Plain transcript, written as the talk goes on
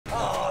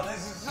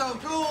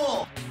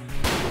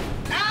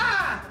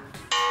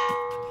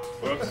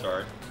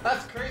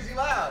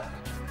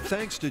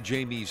Thanks to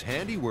Jamie's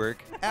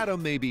handiwork,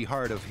 Adam may be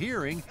hard of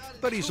hearing,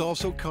 but he's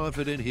also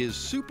confident his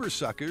super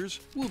suckers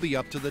will be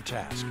up to the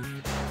task.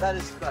 That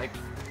is like,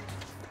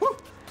 whew,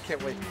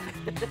 can't wait.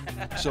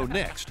 So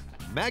next,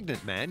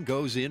 Magnet Man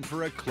goes in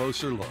for a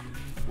closer look,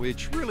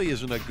 which really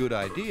isn't a good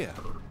idea.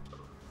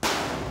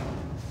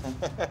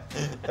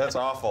 That's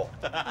awful.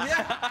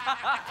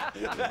 Yeah.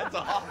 That's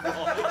awful.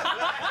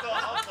 That's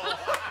awful.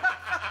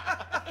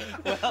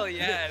 Well,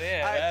 yeah, it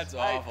is. That's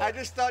awful. I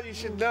just thought you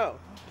should know.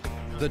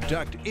 The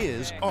duct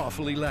is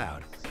awfully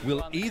loud.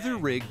 Will either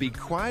rig be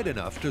quiet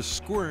enough to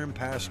squirm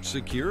past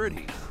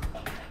security?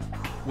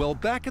 Well,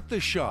 back at the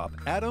shop,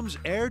 Adam's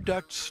air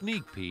duct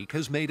sneak peek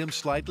has made him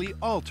slightly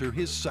alter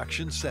his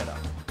suction setup.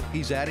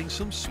 He's adding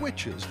some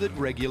switches that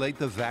regulate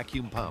the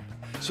vacuum pump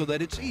so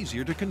that it's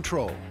easier to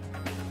control.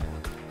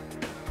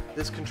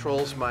 This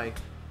controls my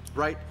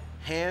right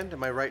hand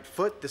and my right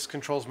foot. This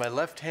controls my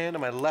left hand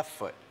and my left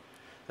foot.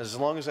 As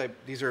long as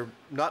these are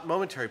not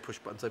momentary push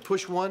buttons. I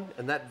push one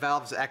and that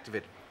valve's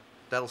activated.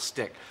 That'll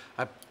stick.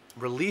 I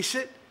release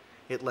it,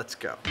 it lets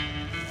go.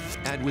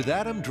 And with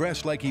Adam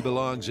dressed like he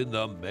belongs in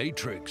the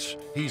Matrix,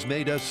 he's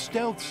made a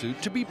stealth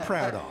suit to be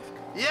proud of.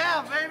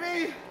 Yeah,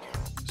 baby!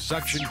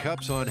 Suction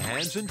cups on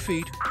hands and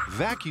feet,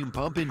 vacuum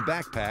pump in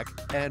backpack,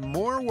 and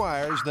more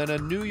wires than a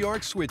New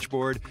York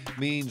switchboard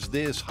means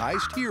this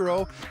heist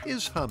hero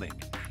is humming.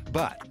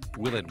 But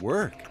will it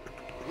work?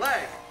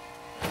 Leg!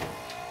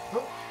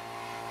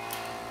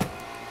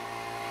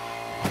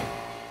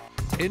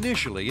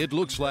 Initially, it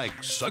looks like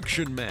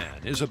Suction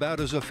Man is about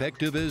as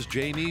effective as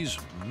Jamie's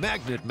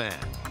Magnet Man.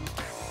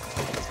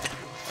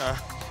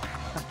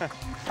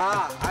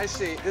 I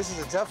see. This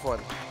is a tough one.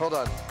 Hold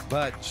on.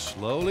 But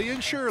slowly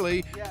and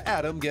surely,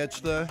 Adam gets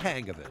the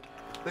hang of it.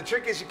 The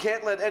trick is you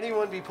can't let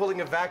anyone be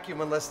pulling a vacuum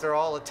unless they're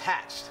all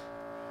attached.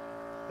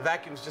 The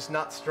vacuum's just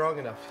not strong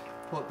enough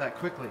to pull it that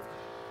quickly.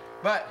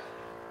 But,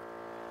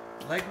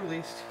 leg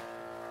released,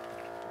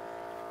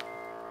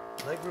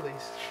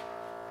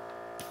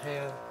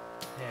 hand,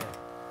 hand.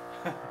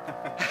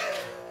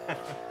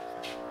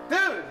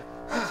 Dude,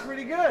 that's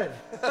pretty good.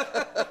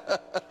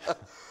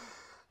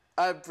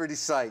 I'm pretty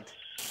psyched.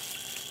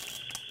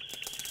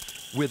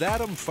 With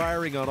Adam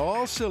firing on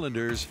all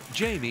cylinders,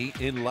 Jamie,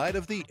 in light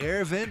of the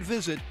air vent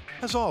visit,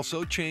 has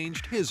also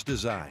changed his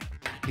design.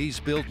 He's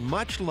built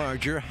much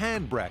larger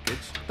hand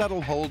brackets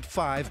that'll hold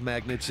 5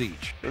 magnets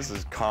each. This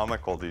is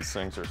comical. These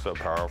things are so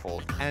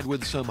powerful. And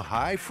with some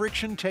high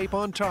friction tape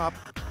on top,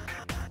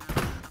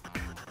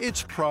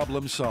 it's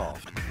problem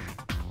solved.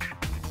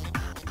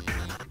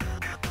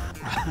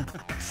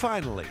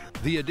 Finally,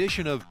 the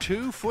addition of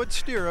 2-foot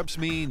stirrups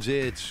means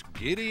it's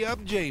giddy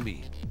up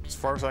Jamie. As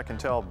far as I can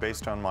tell,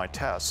 based on my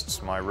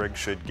tests, my rig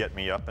should get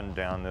me up and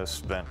down this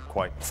vent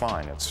quite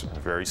fine. It's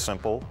very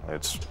simple,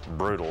 it's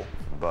brutal,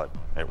 but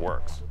it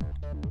works.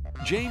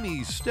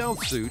 Jamie's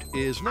stealth suit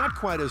is not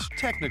quite as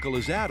technical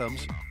as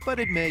Adam's, but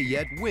it may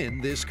yet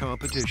win this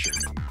competition.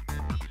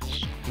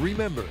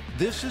 Remember,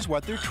 this is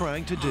what they're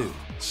trying to do.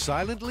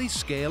 Silently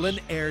scale an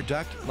air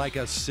duct like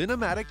a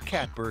cinematic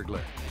cat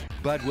burglar.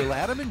 But will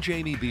Adam and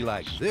Jamie be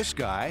like this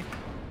guy,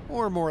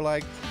 or more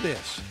like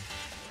this?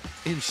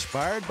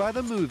 Inspired by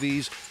the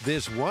movies,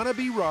 this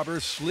wannabe robber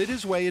slid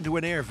his way into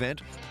an air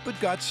vent, but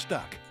got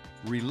stuck.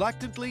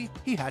 Reluctantly,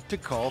 he had to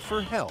call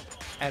for help.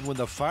 And when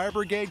the fire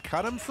brigade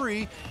cut him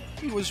free,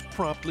 he was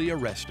promptly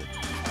arrested.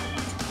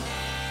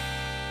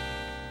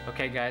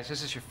 Okay, guys,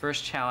 this is your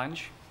first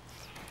challenge.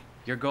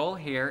 Your goal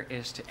here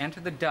is to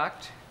enter the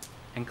duct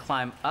and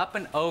climb up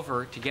and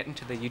over to get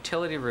into the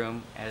utility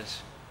room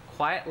as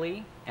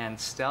quietly and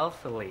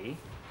stealthily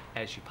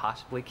as you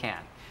possibly can.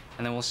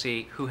 And then we'll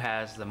see who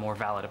has the more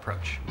valid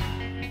approach.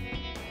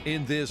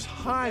 In this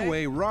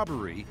highway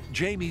robbery,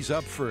 Jamie's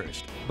up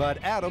first,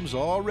 but Adam's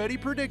already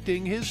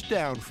predicting his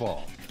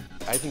downfall.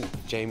 I think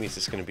Jamie's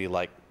is going to be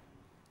like,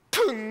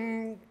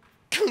 kung,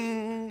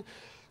 kung,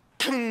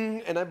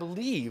 kung. And I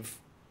believe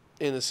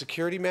in the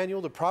security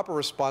manual, the proper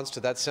response to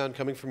that sound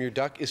coming from your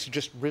duct is to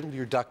just riddle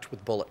your duct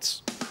with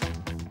bullets.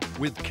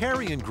 With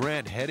Carrie and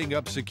Grant heading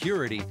up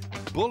security,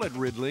 bullet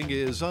riddling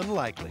is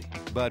unlikely.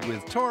 But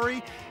with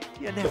Tori,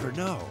 you never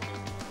know.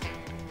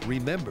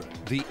 Remember,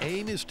 the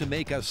aim is to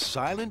make a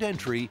silent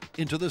entry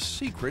into the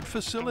secret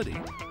facility.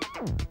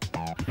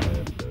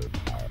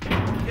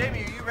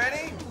 Jamie, are you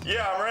ready?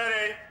 Yeah, I'm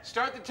ready.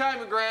 Start the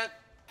timer, Grant.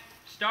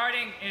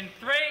 Starting in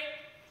 3,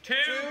 2,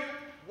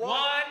 1,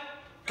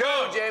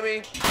 go,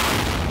 Jamie.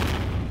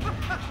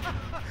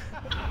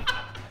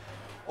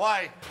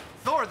 Why,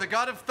 Thor, the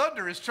god of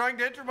thunder, is trying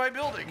to enter my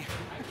building.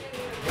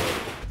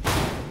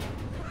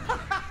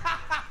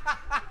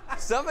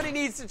 Somebody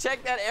needs to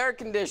check that air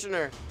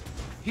conditioner.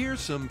 Here's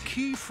some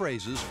key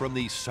phrases from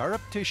the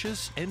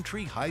surreptitious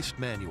entry heist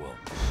manual.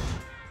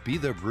 Be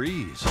the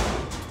breeze,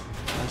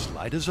 as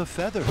light as a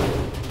feather,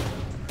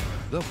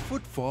 the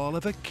footfall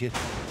of a kitten.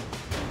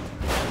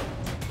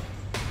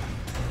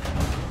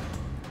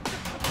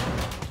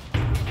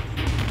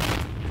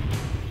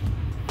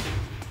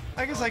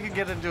 I guess I could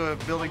get into a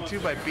building too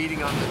by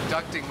beating on the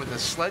ducting with a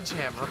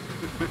sledgehammer.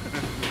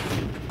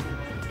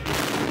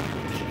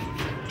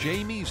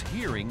 Jamie's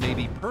hearing may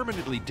be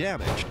permanently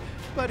damaged,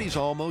 but he's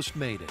almost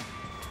made it.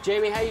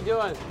 Jamie, how you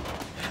doing?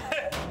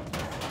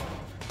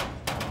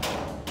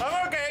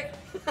 I'm okay.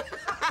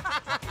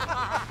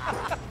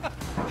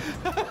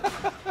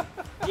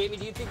 Jamie,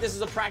 do you think this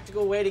is a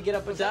practical way to get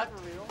up a duct?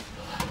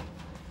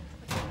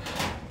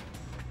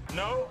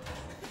 No.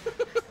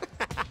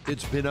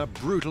 It's been a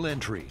brutal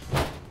entry.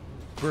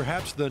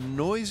 Perhaps the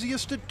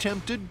noisiest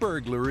attempted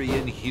burglary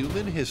in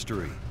human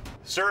history.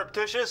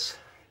 Surreptitious?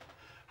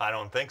 I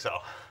don't think so.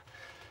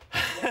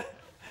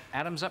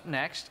 Adam's up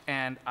next,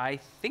 and I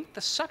think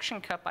the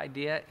suction cup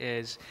idea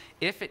is,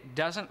 if it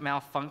doesn't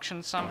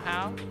malfunction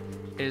somehow,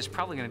 is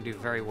probably going to do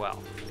very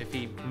well. If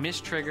he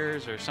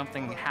mistriggers or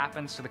something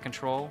happens to the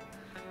control,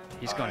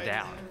 he's going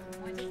down.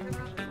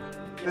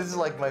 This is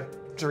like my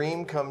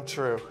dream come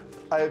true.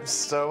 I am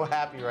so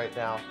happy right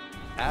now.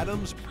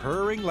 Adam's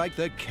purring like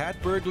the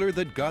cat burglar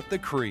that got the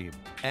cream,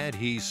 and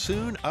he's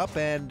soon up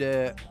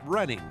and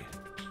running.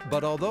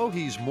 But although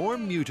he's more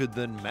muted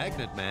than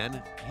Magnet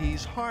Man,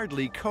 he's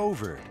hardly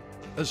covert,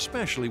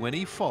 especially when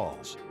he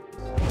falls.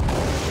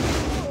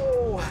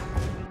 Oh,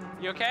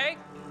 You okay?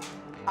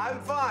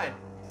 I'm fine.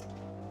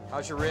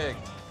 How's your rig?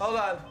 Hold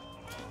on.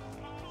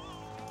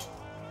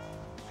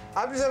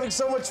 I'm just having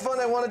so much fun,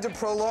 I wanted to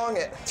prolong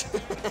it.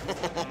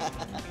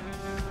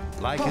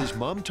 Like his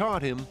mom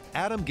taught him,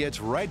 Adam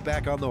gets right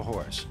back on the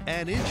horse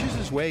and inches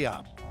his way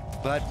up.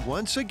 But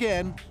once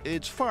again,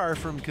 it's far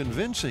from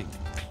convincing.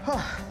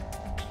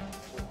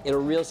 In a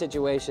real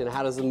situation,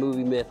 how does the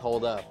movie myth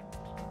hold up?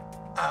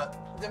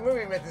 The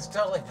movie myth is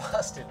totally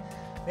busted.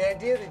 The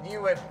idea that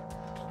you would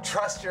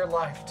trust your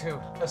life to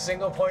a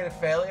single point of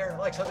failure,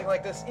 like something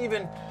like this,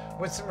 even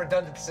with some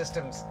redundant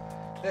systems,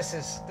 this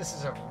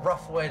is a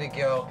rough way to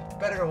go.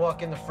 Better to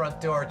walk in the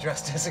front door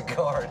dressed as a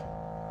guard.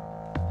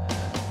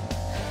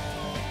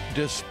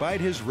 Despite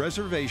his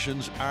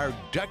reservations, our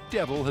duck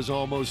devil has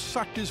almost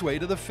sucked his way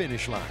to the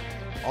finish line.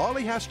 All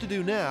he has to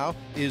do now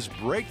is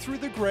break through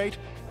the grate,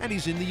 and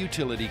he's in the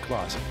utility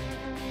closet.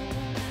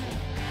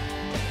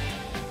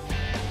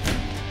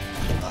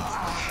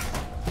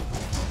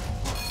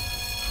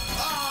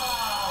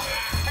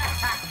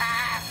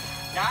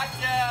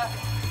 Gotcha!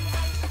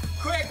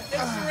 Quick, they're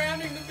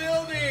surrounding the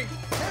building!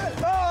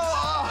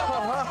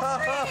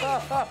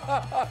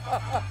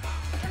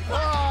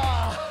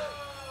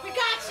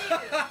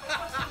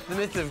 The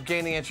myth of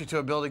gaining entry to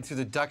a building through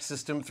the duct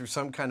system through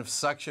some kind of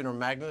suction or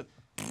magnet,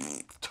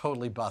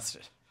 totally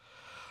busted.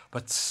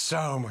 But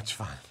so much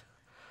fun.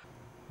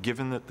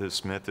 Given that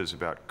this myth is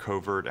about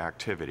covert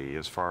activity,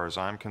 as far as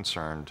I'm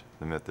concerned,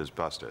 the myth is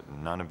busted.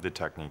 None of the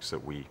techniques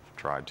that we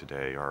tried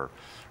today are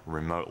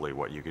remotely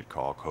what you could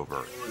call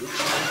covert.